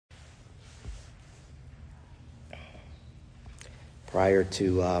prior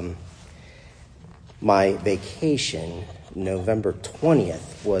to my vacation. November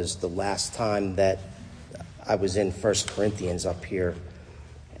 20th was the last time that I was in 1 Corinthians up here,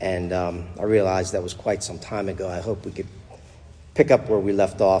 and I realized that was quite some time ago. I hope we could pick up where we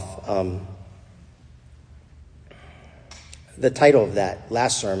left off. The title of that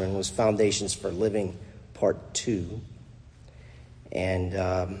last sermon was Foundations for Living, Part 2.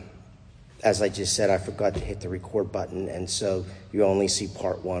 And as I just said, I forgot to hit the record button, and so you only see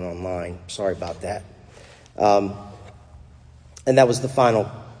Part 1 online. Sorry about that. And that was the final.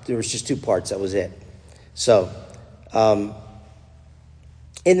 There was just 2 parts. That was it. So,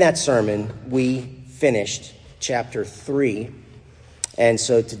 in that sermon, we finished chapter 3. And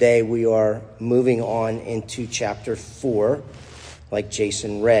so today we are moving on into chapter 4, like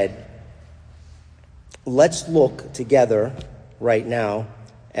Jason read. Let's look together right now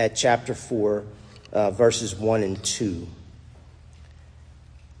at chapter 4, verses 1 and 2.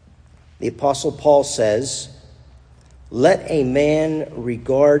 The Apostle Paul says, "Let a man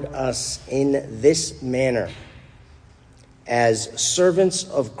regard us in this manner, as servants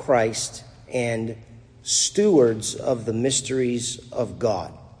of Christ and stewards of the mysteries of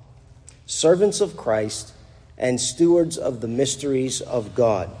God." Servants of Christ and stewards of the mysteries of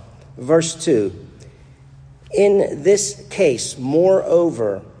God. Verse 2, "In this case,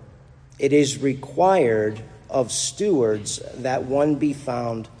 moreover, it is required of stewards that one be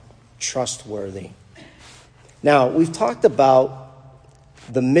found trustworthy." Now, we've talked about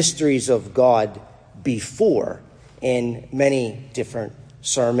the mysteries of God before in many different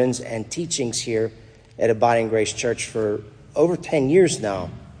sermons and teachings here at Abiding Grace Church for over 10 years now.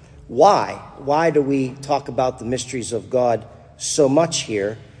 Why? Why do we talk about the mysteries of God so much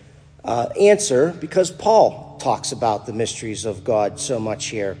here? Answer, because Paul talks about the mysteries of God so much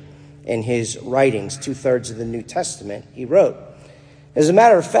here in his writings, 2/3 of the New Testament he wrote. As a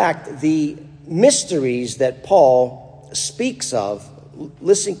matter of fact, the mysteries that Paul speaks of,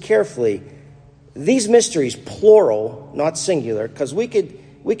 listen carefully, these mysteries, plural, not singular, because we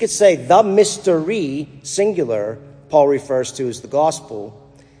could say the mystery, singular, Paul refers to as the gospel,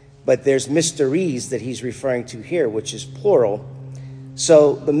 but there's mysteries that he's referring to here, which is plural.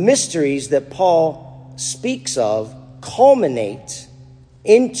 So the mysteries that Paul speaks of culminate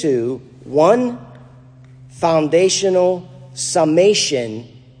into one foundational summation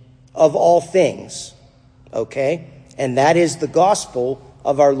of all things, okay? And that is the gospel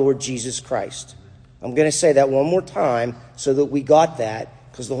of our Lord Jesus Christ. I'm going to say that one more time so that we got that,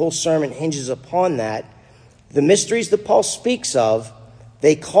 because the whole sermon hinges upon that. The mysteries that Paul speaks of,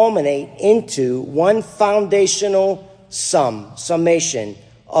 they culminate into one foundational summation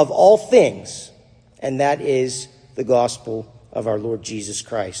of all things, and that is the gospel of our Lord Jesus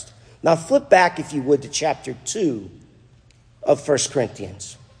Christ. Now flip back, if you would, to chapter 2 of 1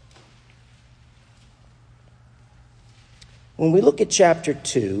 Corinthians. When we look at chapter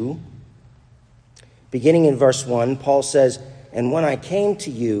 2, beginning in verse 1, Paul says, "And when I came to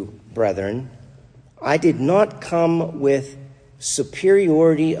you, brethren, I did not come with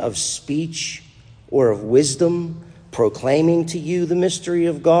superiority of speech or of wisdom, proclaiming to you the mystery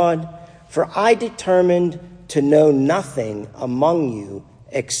of God, for I determined to know nothing among you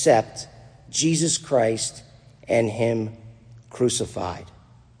except Jesus Christ and him crucified."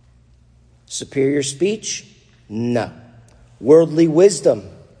 Superior speech? No. Worldly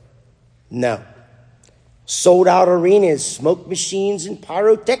wisdom? No. Sold out arenas, smoke machines, and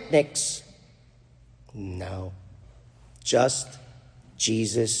pyrotechnics? No. Just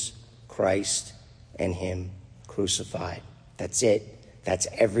Jesus Christ and him crucified. That's it. That's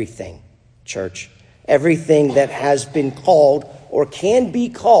everything, church. Everything that has been called or can be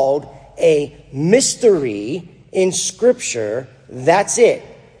called a mystery in Scripture, that's it.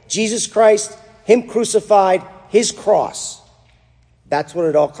 Jesus Christ, him crucified, his cross. That's what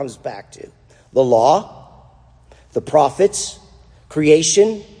it all comes back to. The law, the prophets,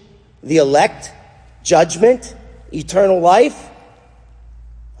 creation, the elect, judgment, eternal life,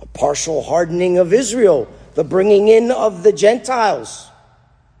 a partial hardening of Israel, the bringing in of the Gentiles.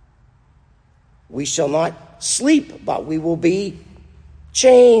 We shall not sleep, but we will be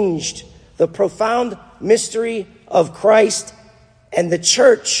changed. The profound mystery of Christ and the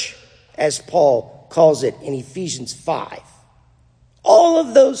church, as Paul calls it in Ephesians 5. All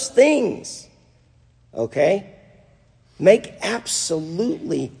of those things, okay, make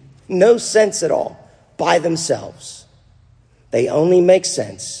absolutely no sense at all by themselves. They only make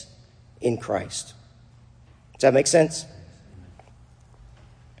sense in Christ. Does that make sense?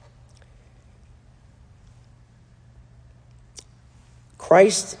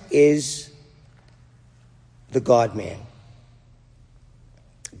 Christ is the God-man.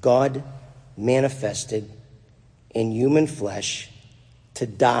 God manifested in human flesh to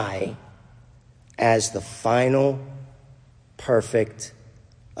die as the final, perfect,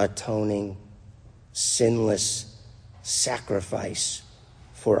 atoning, sinless sacrifice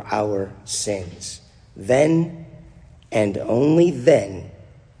for our sins. Then, and only then,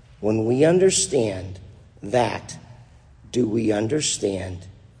 when we understand that, do we understand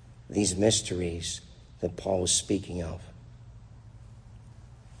these mysteries that Paul was speaking of.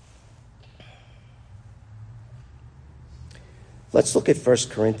 Let's look at 1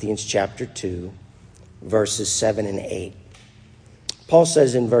 Corinthians chapter 2, verses 7 and 8. Paul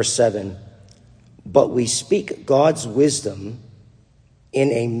says in verse 7, "But we speak God's wisdom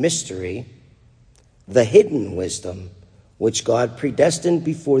in a mystery, the hidden wisdom, which God predestined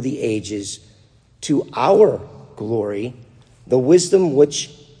before the ages to our glory, the wisdom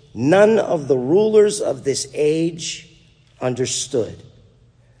which none of the rulers of this age understood.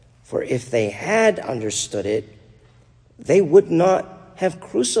 For if they had understood it, they would not have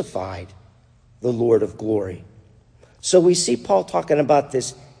crucified the Lord of glory." So we see Paul talking about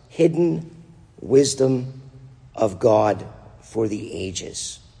this hidden wisdom of God for the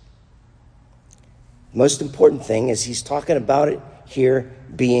ages. Most important thing is he's talking about it here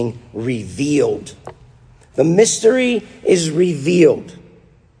being revealed. The mystery is revealed.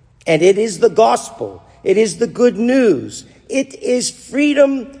 And it is the gospel. It is the good news. It is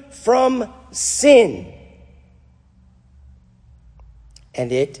freedom from sin.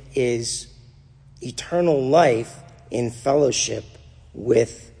 And it is eternal life in fellowship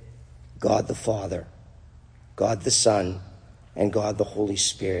with God the Father, God the Son, and God the Holy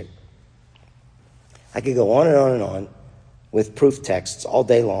Spirit. I could go on and on and on with proof texts all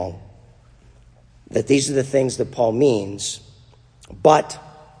day long that these are the things that Paul means, but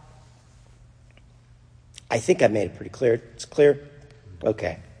I think I made it pretty clear. It's clear?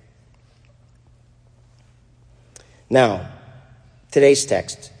 Okay. Now, today's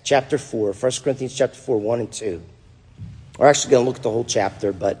text, chapter 4, 1 Corinthians chapter 4, 1 and 2. We're actually going to look at the whole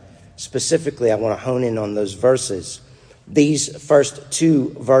chapter, but specifically I want to hone in on those verses. These first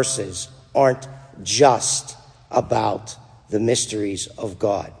two verses aren't just about the mysteries of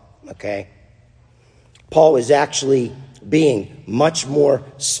God, okay? Paul is actually being much more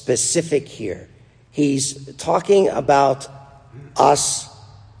specific here. He's talking about us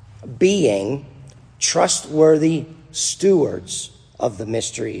being trustworthy stewards of the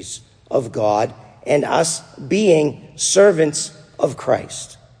mysteries of God and us being servants of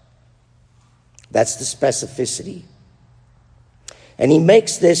Christ. That's the specificity. And he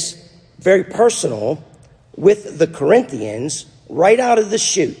makes this very personal with the Corinthians right out of the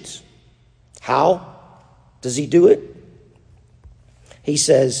chute. How does he do it? He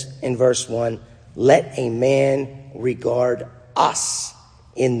says in verse 1, "Let a man regard us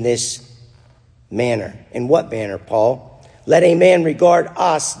in this manner." In what manner, Paul? Let a man regard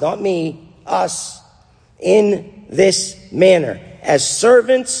us, not me, us, in this manner, as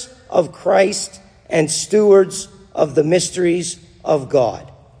servants of Christ and stewards of the mysteries of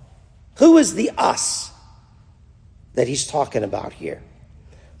God. Who is the us that he's talking about here?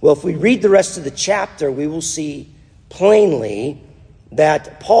 Well, if we read the rest of the chapter, we will see plainly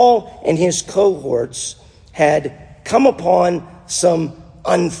that Paul and his cohorts had come upon some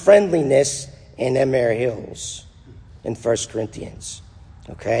unfriendliness in Emmer Hills in 1 Corinthians.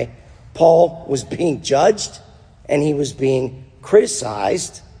 Okay? Paul was being judged and he was being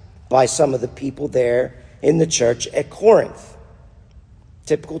criticized by some of the people there in the church at Corinth.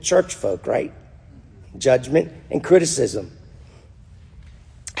 Typical church folk, right? Judgment and criticism.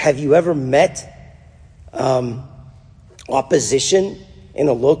 Have you ever met opposition in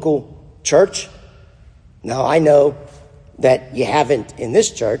a local church? Now, I know that you haven't in this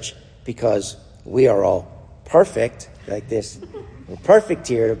church because we are all perfect like this. We're perfect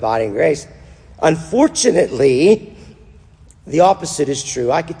here at Abiding Grace. Unfortunately, the opposite is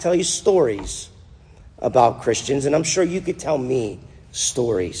true. I could tell you stories about Christians, and I'm sure you could tell me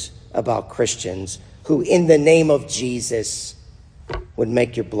stories about Christians who, in the name of Jesus, would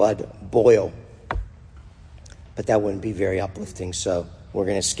make your blood boil. But that wouldn't be very uplifting, so we're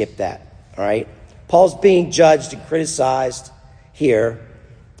going to skip that, all right? Paul's being judged and criticized here,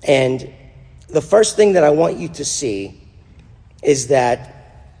 and the first thing that I want you to see is that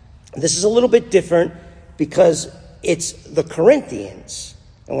this is a little bit different because it's the Corinthians.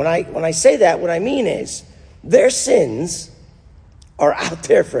 And when I say that, what I mean is their sins are out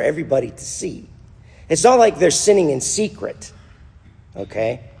there for everybody to see. It's not like they're sinning in secret,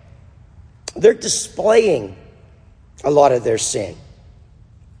 okay? They're displaying a lot of their sin.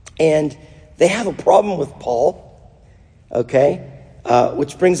 And they have a problem with Paul, okay?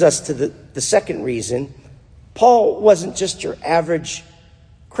 which brings us to the second reason. Paul wasn't just your average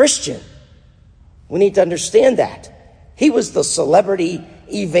Christian. We need to understand that. He was the celebrity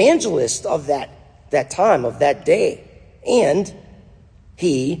evangelist of that time, of that day. And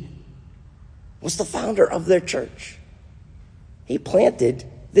he was the founder of their church. He planted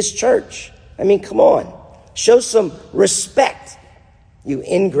this church. I mean, come on. Show some respect, you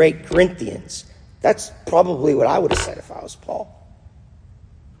ingrate Corinthians. That's probably what I would have said if I was Paul.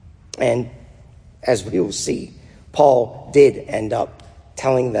 And as we will see, Paul did end up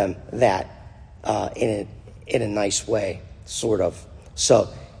telling them that in a nice way, sort of. So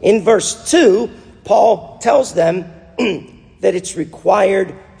in verse 2, Paul tells them that it's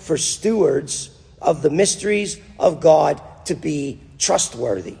required for stewards of the mysteries of God to be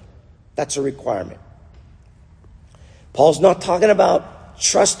trustworthy. That's a requirement. Paul's not talking about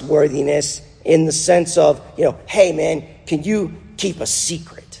trustworthiness in the sense of, hey man, can you keep a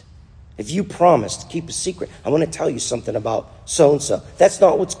secret? If you promise to keep a secret, I want to tell you something about so-and-so. That's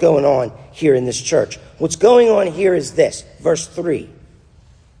not what's going on here in this church. What's going on here is this, verse 3.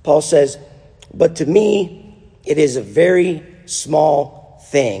 Paul says, but to me, it is a very small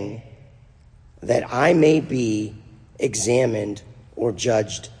thing that I may be examined or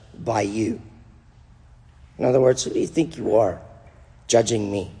judged by you. In other words, who do you think you are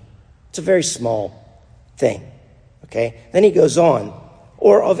judging me? It's a very small thing. Okay? Then he goes on,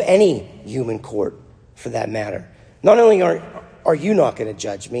 or of any human court for that matter. Not only are you not going to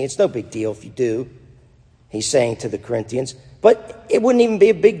judge me, it's no big deal if you do, he's saying to the Corinthians, but it wouldn't even be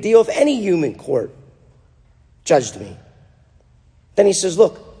a big deal if any human court judged me. Then he says,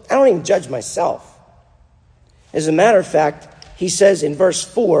 look, I don't even judge myself. As a matter of fact, he says in verse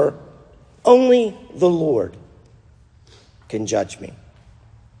 4, only the Lord can judge me.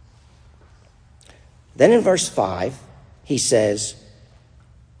 Then in verse 5, he says,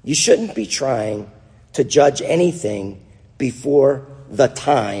 you shouldn't be trying to judge anything before the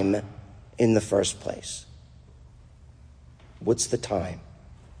time in the first place. What's the time?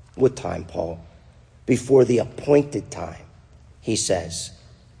 What time, Paul? Before the appointed time, he says.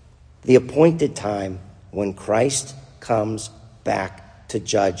 The appointed time when Christ comes back to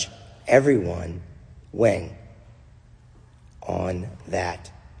judge everyone. When? On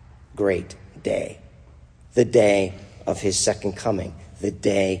that great day. The day of his second coming. The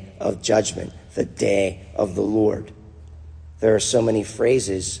day of judgment. The day of the Lord. There are so many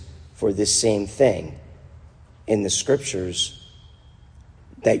phrases for this same thing in the scriptures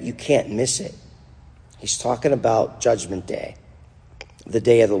that you can't miss it. He's talking about judgment day, the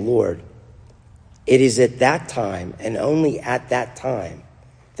day of the Lord. It is at that time, and only at that time,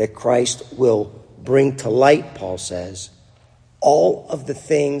 that Christ will bring to light, Paul says, all of the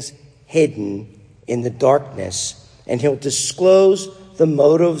things hidden in the darkness, and he'll disclose the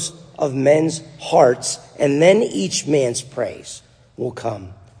motives of men's hearts, and then each man's praise will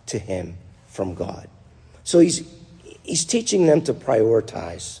come to him from God. So he's teaching them to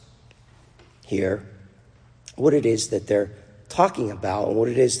prioritize here what it is that they're talking about and what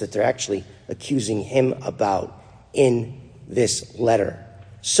it is that they're actually accusing him about in this letter.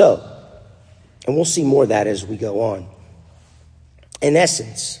 So, and we'll see more of that as we go on. In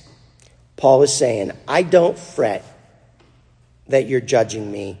essence, Paul is saying, I don't fret that you're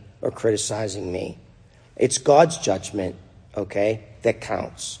judging me or criticizing me. It's God's judgment, okay, that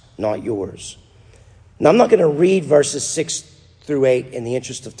counts, not yours. Now, I'm not going to read verses 6 through 8 in the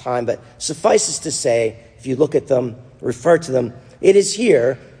interest of time, but suffices to say, if you look at them, refer to them, it is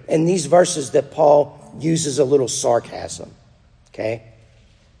here in these verses that Paul uses a little sarcasm, okay?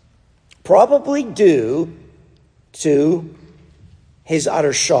 Probably due to his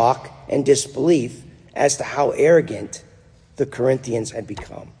utter shock and disbelief as to how arrogant the Corinthians had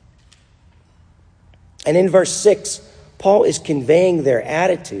become. And in verse 6, Paul is conveying their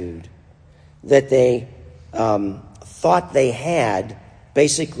attitude that they thought they had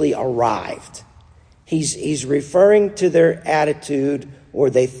basically arrived. He's referring to their attitude, or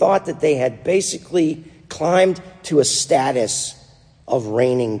they thought that they had basically climbed to a status of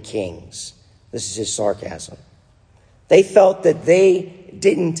reigning kings. This is his sarcasm. They felt that they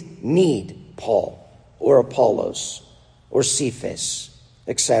didn't need Paul or Apollos or Cephas,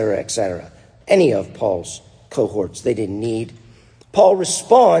 etc., any of Paul's cohorts they didn't need. Paul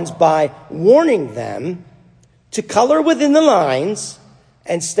responds by warning them to color within the lines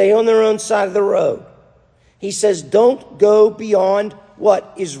and stay on their own side of the road. He says, don't go beyond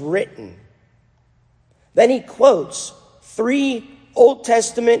what is written. Then he quotes 3 Old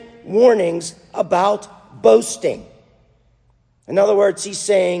Testament warnings about boasting. In other words, he's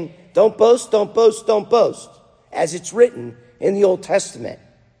saying, don't boast, don't boast, don't boast. As it's written in the Old Testament.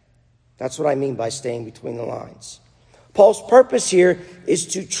 That's what I mean by staying between the lines. Paul's purpose here is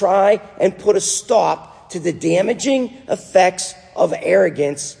to try and put a stop to the damaging effects of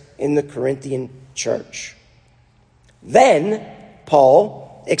arrogance in the Corinthian church. Then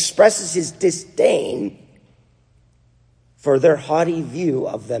Paul expresses his disdain for their haughty view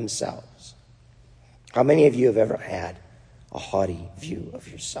of themselves. How many of you have ever had a haughty view of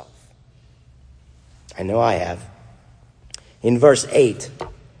yourself? I know I have. In verse 8,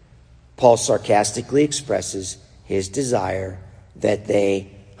 Paul sarcastically expresses his desire that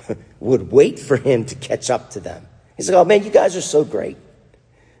they would wait for him to catch up to them. He's like, oh man, you guys are so great.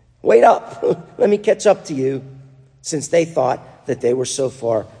 Wait up. Let me catch up to you. Since they thought that they were so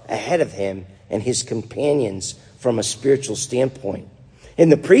far ahead of him and his companions from a spiritual standpoint. In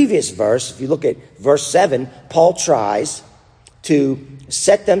the previous verse, if you look at verse 7, Paul tries to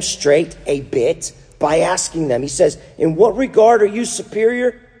set them straight a bit by asking them. He says, in what regard are you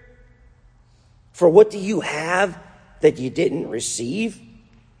superior? For what do you have that you didn't receive?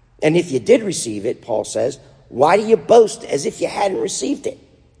 And if you did receive it, Paul says, why do you boast as if you hadn't received it?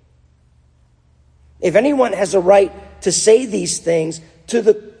 If anyone has a right to say these things to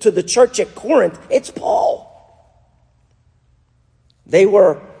the church at Corinth, it's Paul. They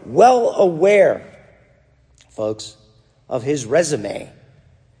were well aware, folks, of his resume,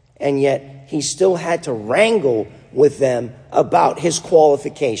 and yet he still had to wrangle with them about his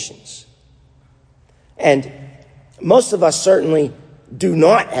qualifications. And most of us certainly do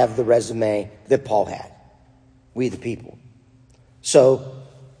not have the resume that Paul had, we the people. So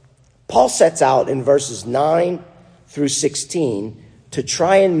Paul sets out in verses 9 through 16 to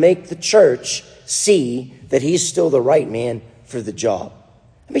try and make the church see that he's still the right man for the job.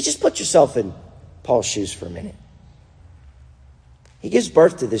 I mean, just put yourself in Paul's shoes for a minute. He gives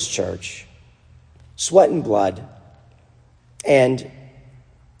birth to this church, sweat and blood, and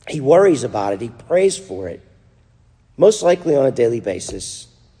he worries about it. He prays for it, most likely on a daily basis.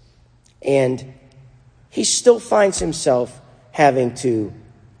 And he still finds himself having to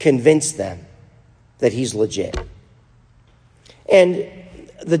convince them that he's legit. And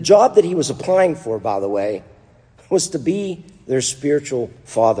the job that he was applying for, by the way, was to be their spiritual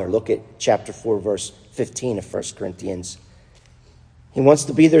father. Look at chapter 4, verse 15 of 1 Corinthians. He wants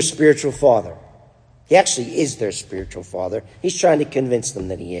to be their spiritual father. He actually is their spiritual father. He's trying to convince them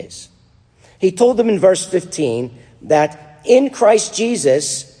that he is. He told them in verse 15 that in Christ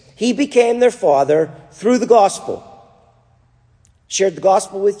Jesus, he became their father through the gospel. Shared the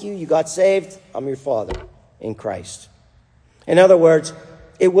gospel with you, you got saved, I'm your father in Christ. In other words,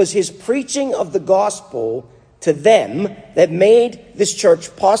 it was his preaching of the gospel to them that made this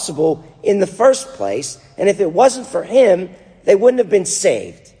church possible in the first place. And if it wasn't for him, they wouldn't have been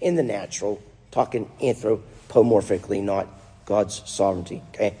saved in the natural, talking anthropomorphically, not God's sovereignty.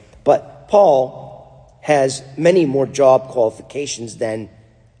 Okay, but Paul has many more job qualifications than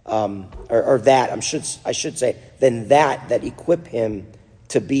I should say, than that equip him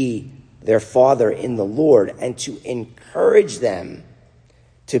to be their father in the Lord and to encourage them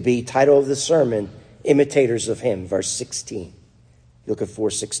to be, title of the sermon, imitators of him, verse 16. Look at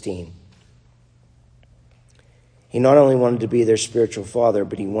 4:16. He not only wanted to be their spiritual father,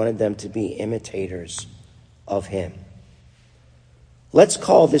 but he wanted them to be imitators of him. Let's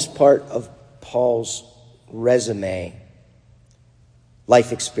call this part of Paul's resume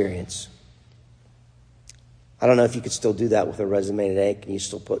life experience. I don't know if you could still do that with a resume today. Can you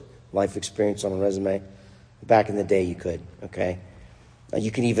still put life experience on a resume? Back in the day, you could. Okay,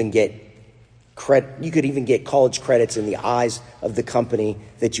 you can even get college credits in the eyes of the company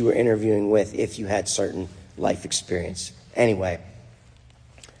that you were interviewing with if you had certain life experience. Anyway,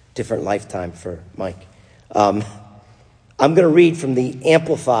 different lifetime for Mike. I'm going to read from the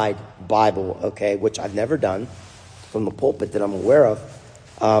Amplified Bible, okay, which I've never done from the pulpit that I'm aware of.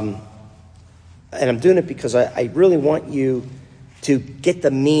 And I'm doing it because I really want you to get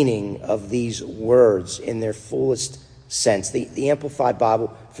the meaning of these words in their fullest sense. The Amplified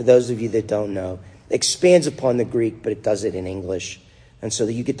Bible, for those of you that don't know, expands upon the Greek, but it does it in English. And so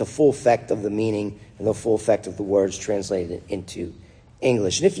that you get the full effect of the meaning and the full effect of the words translated into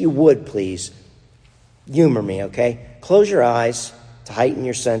English. And if you would, please, humor me, okay? Close your eyes to heighten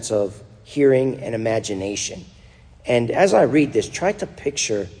your sense of hearing and imagination. And as I read this, try to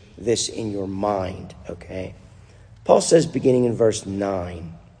picture this in your mind, okay? Paul says, beginning in verse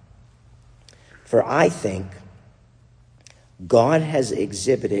 9, "For I think God has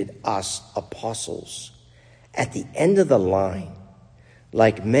exhibited us apostles at the end of the line,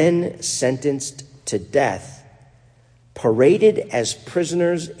 like men sentenced to death, paraded as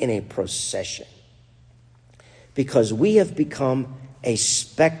prisoners in a procession. because we have become a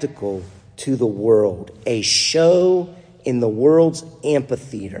spectacle to the world, a show in the world's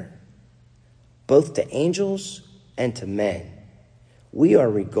amphitheater, both to angels and to men. We are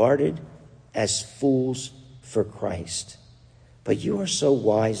regarded as fools for Christ. But you are so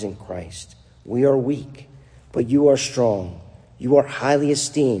wise in Christ. We are weak, but you are strong. You are highly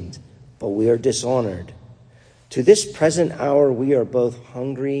esteemed, but we are dishonored. To this present hour we are both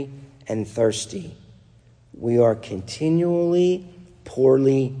hungry and thirsty. We are continually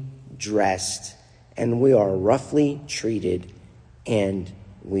poorly dressed, and we are roughly treated, and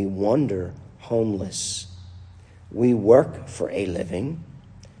we wander homeless. We work for a living,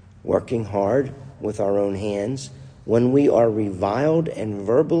 working hard with our own hands. When we are reviled and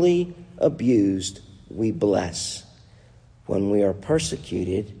verbally abused, we bless. When we are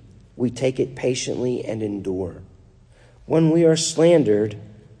persecuted, we take it patiently and endure. When we are slandered,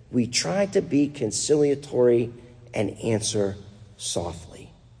 we try to be conciliatory and answer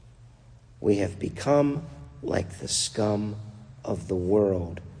softly. We have become like the scum of the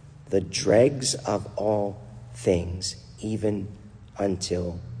world, the dregs of all things, even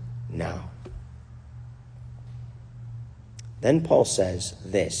until now. Then Paul says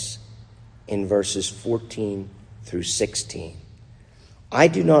this in verses 14 through 16. I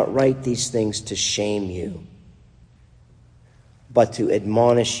do not write these things to shame you, but to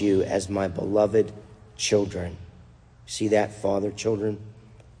admonish you as my beloved children. See that, father, children?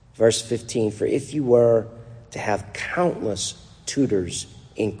 Verse 15, for if you were to have countless tutors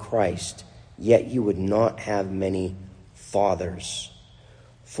in Christ, yet you would not have many fathers.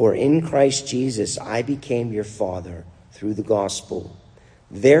 For in Christ Jesus I became your father through the gospel.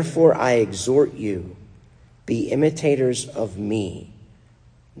 Therefore I exhort you, be imitators of me.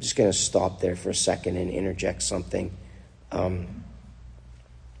 I'm just going to stop there for a second and interject something.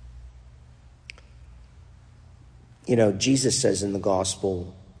 Jesus says in the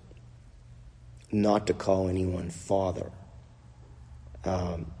gospel not to call anyone father.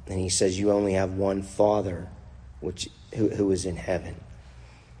 And he says you only have one Father, who is in heaven.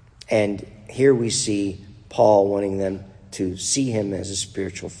 And here we see Paul wanting them to see him as a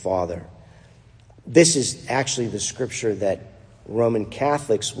spiritual father. This is actually the scripture that Roman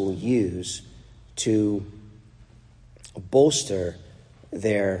Catholics will use to bolster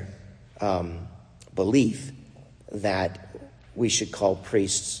their belief that we should call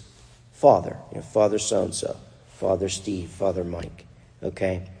priests father. Father so-and-so, Father Steve, Father Mike.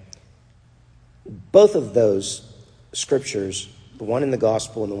 Okay? Both of those scriptures, the one in the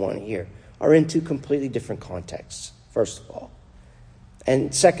gospel and the one here, are in two completely different contexts, first of all.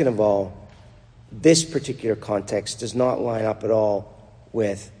 And second of all, this particular context does not line up at all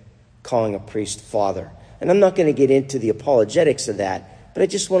with calling a priest father. And I'm not going to get into the apologetics of that, but I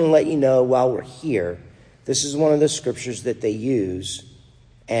just want to let you know while we're here, this is one of the scriptures that they use,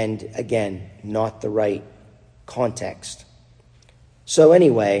 and again, not the right context. So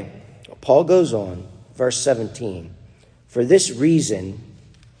anyway, Paul goes on, verse 17, for this reason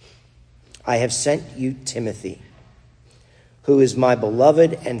I have sent you Timothy, who is my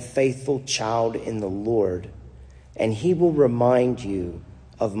beloved and faithful child in the Lord, and he will remind you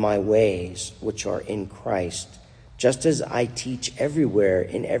of my ways which are in Christ, just as I teach everywhere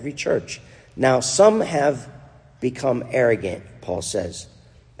in every church. Now some have become arrogant, Paul says,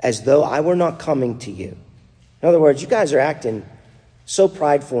 as though I were not coming to you. In other words, you guys are acting so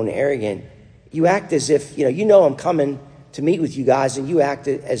prideful and arrogant. You act as if, I'm coming to meet with you guys, and you act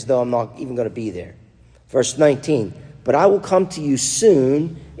as though I'm not even going to be there. Verse 19, but I will come to you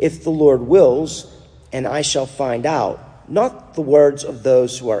soon if the Lord wills, and I shall find out, not the words of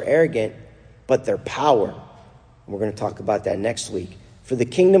those who are arrogant, but their power. We're going to talk about that next week. For the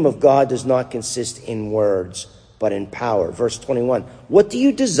kingdom of God does not consist in words, but in power. Verse 21, what do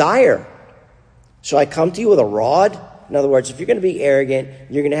you desire? Shall I come to you with a rod? In other words, if you're going to be arrogant,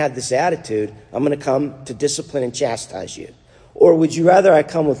 you're going to have this attitude, I'm going to come to discipline and chastise you. Or would you rather I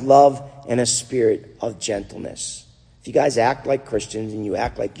come with love and a spirit of gentleness? If you guys act like Christians and you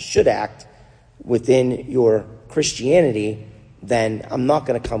act like you should act within your Christianity, then I'm not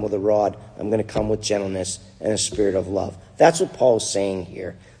going to come with a rod. I'm going to come with gentleness and a spirit of love. That's what Paul's saying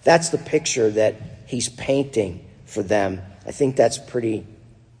here. That's the picture that he's painting for them. I think that's pretty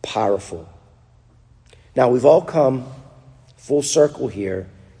powerful. Now, we've all come full circle here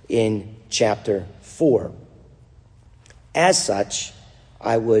in chapter 4. As such,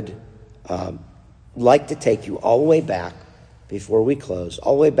 I would like to take you all the way back, before we close,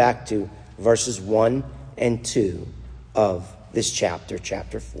 all the way back to verses 1 and 2 of this chapter,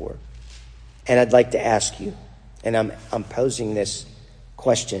 chapter 4. And I'd like to ask you, and I'm posing this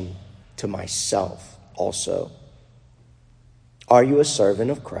question to myself also, Are you a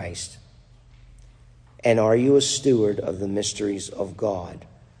servant of Christ? And are you a steward of the mysteries of God?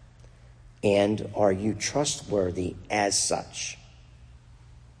 And are you trustworthy as such?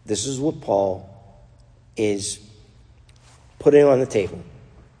 This is what Paul is putting on the table.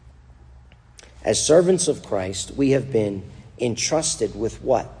 As servants of Christ, we have been entrusted with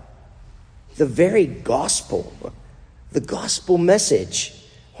what? The very gospel. The gospel message.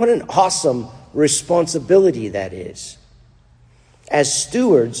 What an awesome responsibility that is. As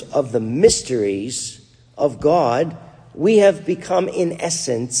stewards of the mysteries of God, we have become, in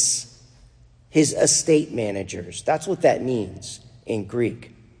essence, his estate managers. That's what that means in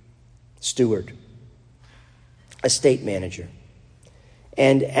Greek. Steward. Estate manager.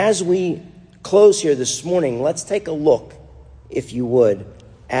 And as we close here this morning, let's take a look, if you would,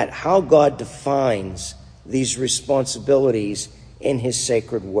 at how God defines these responsibilities in his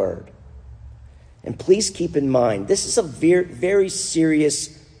sacred word. And please keep in mind, this is a very, very serious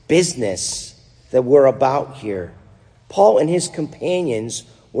business that we're about here. Paul and his companions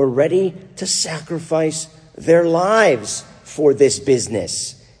were ready to sacrifice their lives for this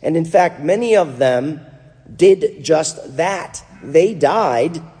business. And in fact, many of them did just that. They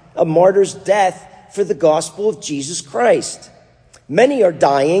died a martyr's death for the gospel of Jesus Christ. Many are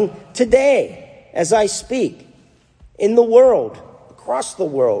dying today as I speak in the world, across the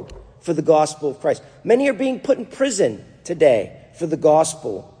world, for the gospel of Christ. Many are being put in prison today for the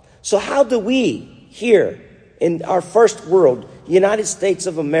gospel. So how do we here in our first world, United States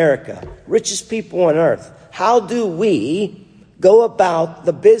of America, richest people on earth, how do we go about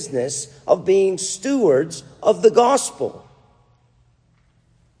the business of being stewards of the gospel?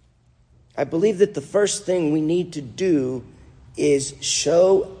 I believe that the first thing we need to do is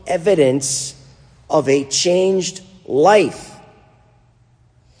show evidence of a changed life.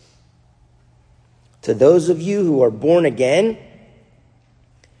 To those of you who are born again,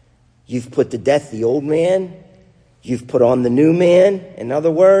 you've put to death the old man. You've put on the new man. In other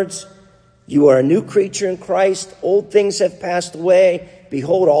words, you are a new creature in Christ. Old things have passed away.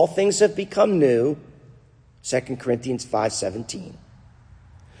 Behold, all things have become new. 2 Corinthians 5:17.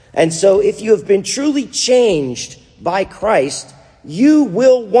 And so if you have been truly changed by Christ, you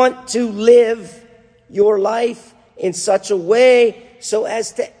will want to live your life in such a way so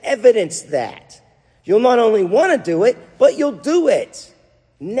as to evidence that. You'll not only want to do it, but you'll do it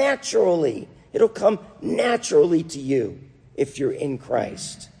naturally. It'll come naturally to you if you're in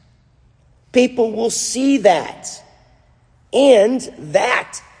Christ. People will see that. And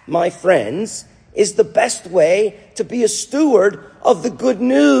that, my friends, is the best way to be a steward of the good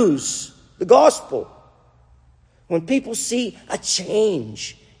news, the gospel. When people see a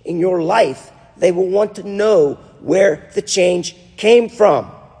change in your life, they will want to know where the change came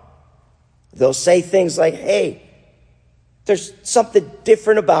from. They'll say things like, hey, there's something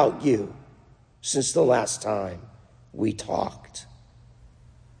different about you since the last time we talked.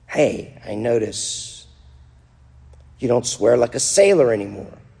 Hey, I notice you don't swear like a sailor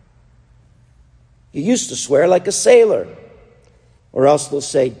anymore. You used to swear like a sailor. Or else they'll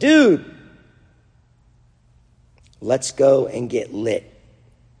say, dude, let's go and get lit.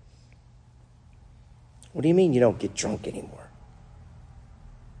 What do you mean you don't get drunk anymore?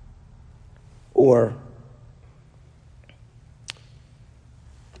 Or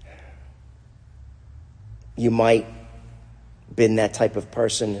you might have been that type of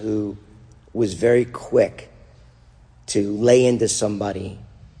person who was very quick to lay into somebody,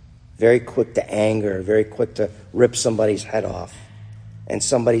 very quick to anger, very quick to rip somebody's head off. And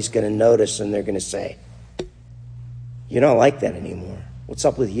somebody's going to notice and they're going to say, you're not like that anymore. What's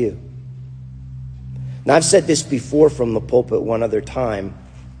up with you? Now, I've said this before from the pulpit one other time.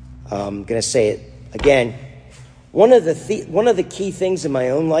 I'm going to say it again. One of the key things in my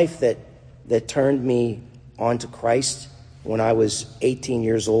own life that turned me on to Christ when I was 18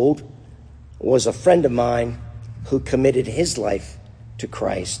 years old was a friend of mine who committed his life to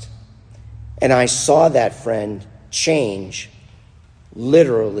Christ. And I saw that friend change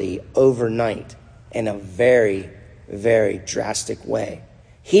literally overnight in a very, very drastic way.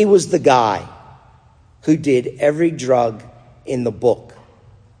 He was the guy who did every drug in the book.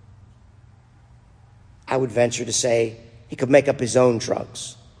 I would venture to say he could make up his own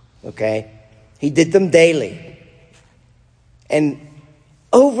drugs, okay? He did them daily. And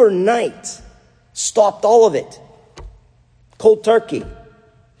overnight, stopped all of it. Cold turkey.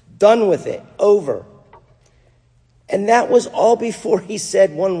 Done with it. Over. And that was all before he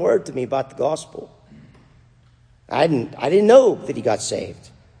said one word to me about the gospel. I didn't know that he got saved.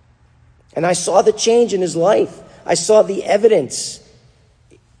 And I saw the change in his life. I saw the evidence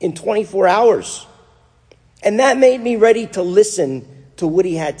in 24 hours. And that made me ready to listen to what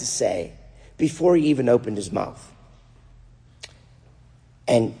he had to say before he even opened his mouth.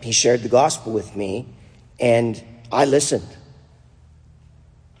 And he shared the gospel with me, and I listened.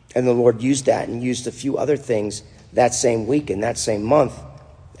 And the Lord used that and used a few other things that same week and that same month.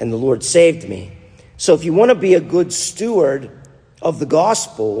 And the Lord saved me. So if you want to be a good steward of the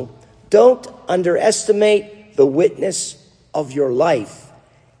gospel, don't underestimate the witness of your life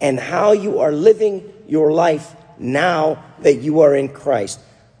and how you are living your life now that you are in Christ.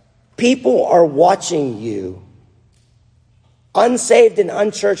 People are watching you. Unsaved and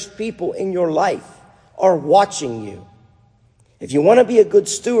unchurched people in your life are watching you. If you want to be a good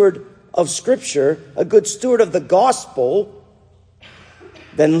steward of Scripture, a good steward of the gospel,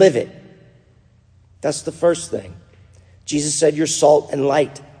 then live it. That's the first thing. Jesus said, you're salt and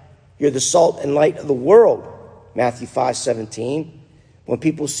light. You're the salt and light of the world. Matthew 5:17. When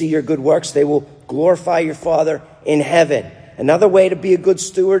people see your good works, they will glorify your Father in heaven. Another way to be a good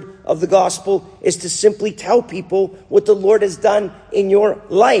steward of the gospel is to simply tell people what the Lord has done in your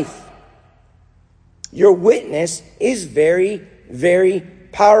life. Your witness is very, very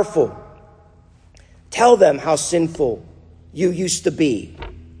powerful. Tell them how sinful you used to be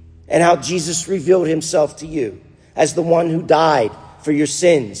and how Jesus revealed himself to you as the one who died for your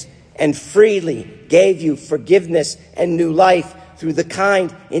sins and freely gave you forgiveness and new life through the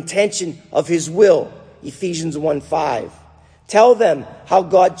kind intention of his will. Ephesians 1:5. Tell them how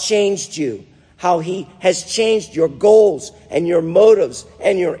God changed you, how he has changed your goals and your motives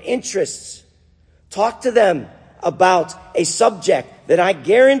and your interests. Talk to them about a subject that I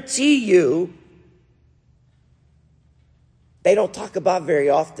guarantee you they don't talk about very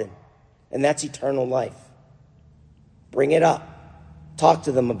often, and that's eternal life. Bring it up. Talk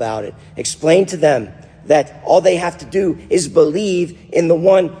to them about it. Explain to them that all they have to do is believe in the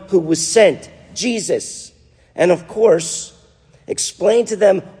one who was sent, Jesus. And of course, explain to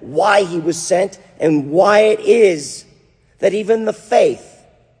them why he was sent and why it is that even the faith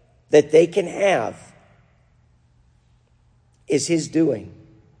that they can have is his doing.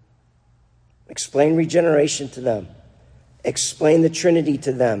 Explain regeneration to them. Explain the Trinity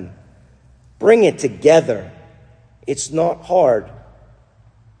to them. Bring it together. It's not hard.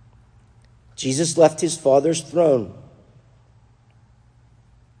 Jesus left his Father's throne,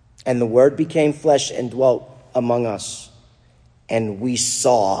 and the Word became flesh and dwelt among us, and we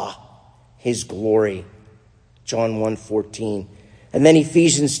saw his glory. John 1:14. And then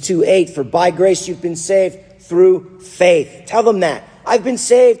Ephesians 2:8, for by grace you've been saved through faith. Tell them that. I've been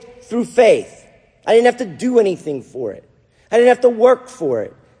saved through faith. I didn't have to do anything for it. I didn't have to work for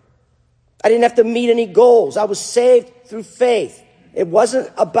it. I didn't have to meet any goals. I was saved through faith. It wasn't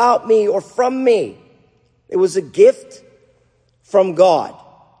about me or from me. It was a gift from God.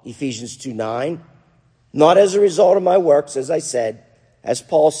 Ephesians 2:9. Not as a result of my works, as I said, as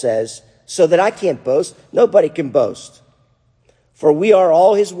Paul says, so that I can't boast. Nobody can boast. For we are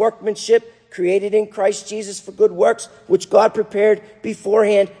all his workmanship, created in Christ Jesus for good works, which God prepared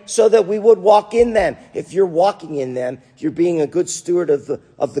beforehand so that we would walk in them. If you're walking in them, you're being a good steward of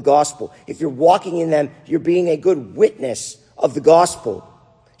the gospel. If you're walking in them, you're being a good witness of the gospel.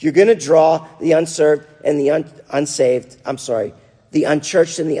 You're going to draw the unserved and the the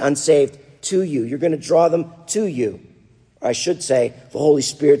unchurched and the unsaved to you. You're going to draw them to you. Or I should say, the Holy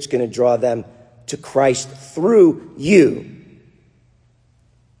Spirit's going to draw them to Christ through you.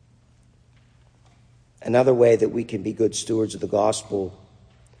 Another way that we can be good stewards of the gospel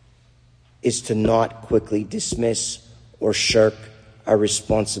is to not quickly dismiss or shirk our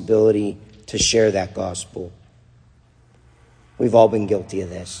responsibility to share that gospel. We've all been guilty of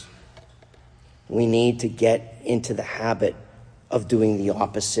this. We need to get into the habit of doing the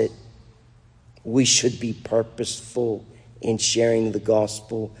opposite. We should be purposeful in sharing the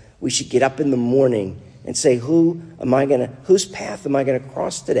gospel. We should get up in the morning and say, whose path am I going to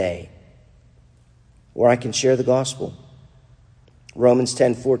cross today where I can share the gospel? Romans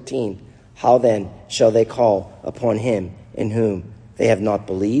 10:14. How then shall they call upon him in whom they have not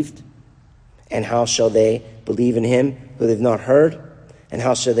believed? And how shall they believe in him who they've not heard? And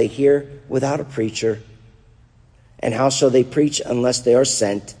how shall they hear without a preacher? And how shall they preach unless they are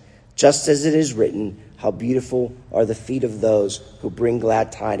sent? Just as it is written, how beautiful are the feet of those who bring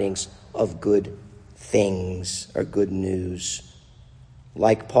glad tidings of good things or good news.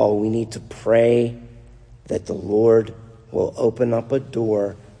 Like Paul, we need to pray that the Lord will open up a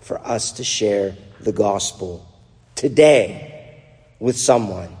door for us to share the gospel today with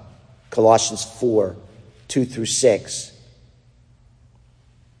someone. Colossians 4:2-6.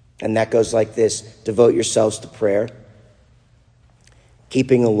 And that goes like this. Devote yourselves to prayer,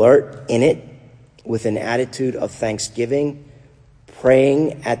 keeping alert in it with an attitude of thanksgiving,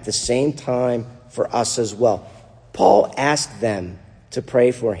 praying at the same time for us as well. Paul asked them to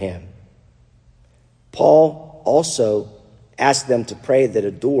pray for him. Paul also asked them to pray that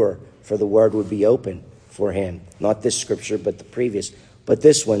a door for the word would be open for him. Not this scripture, but the previous. But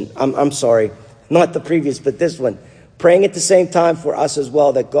this one, I'm sorry, not the previous, but this one. Praying at the same time for us as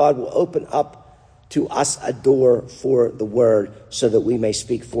well, that God will open up to us a door for the word so that we may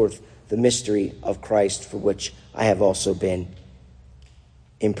speak forth the mystery of Christ, for which I have also been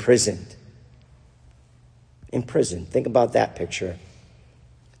imprisoned. Imprisoned. Think about that picture.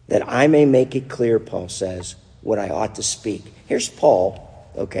 That I may make it clear, Paul says, what I ought to speak. Here's Paul,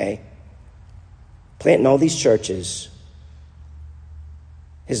 okay, planting all these churches.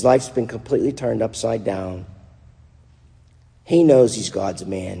 His life's been completely turned upside down. He knows he's God's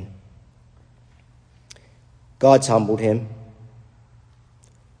man. God's humbled him.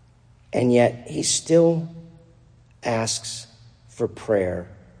 And yet he still asks for prayer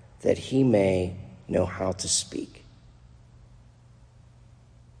that he may know how to speak.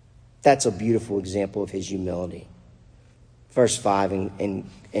 That's a beautiful example of his humility. Verse 5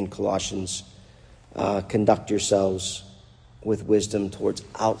 in Colossians, conduct yourselves with wisdom towards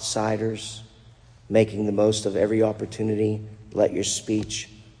outsiders, making the most of every opportunity. Let your speech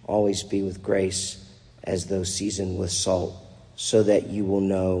always be with grace, as though seasoned with salt, so that you will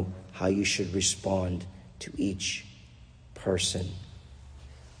know how you should respond to each person.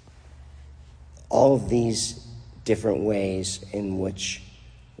 All of these different ways in which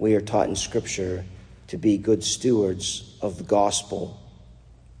we are taught in Scripture to be good stewards of the gospel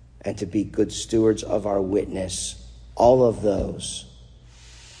and to be good stewards of our witness, all of those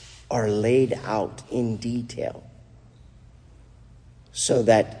are laid out in detail so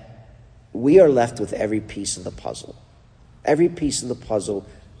that we are left with every piece of the puzzle. Every piece of the puzzle.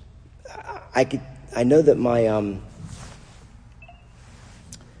 I know that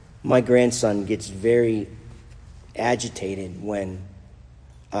my grandson gets very agitated when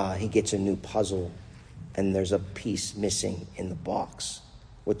he gets a new puzzle and there's a piece missing in the box,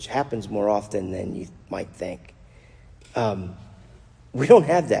 which happens more often than you might think. We don't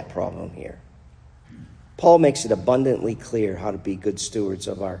have that problem here. Paul makes it abundantly clear how to be good stewards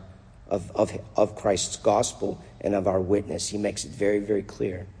of Christ's gospel and of our witness. He makes it very, very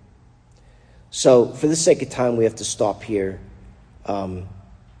clear. So for the sake of time, we have to stop here. I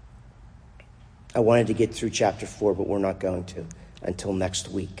wanted to get through chapter 4, but we're not going to until next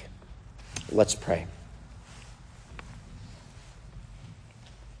week. Let's pray.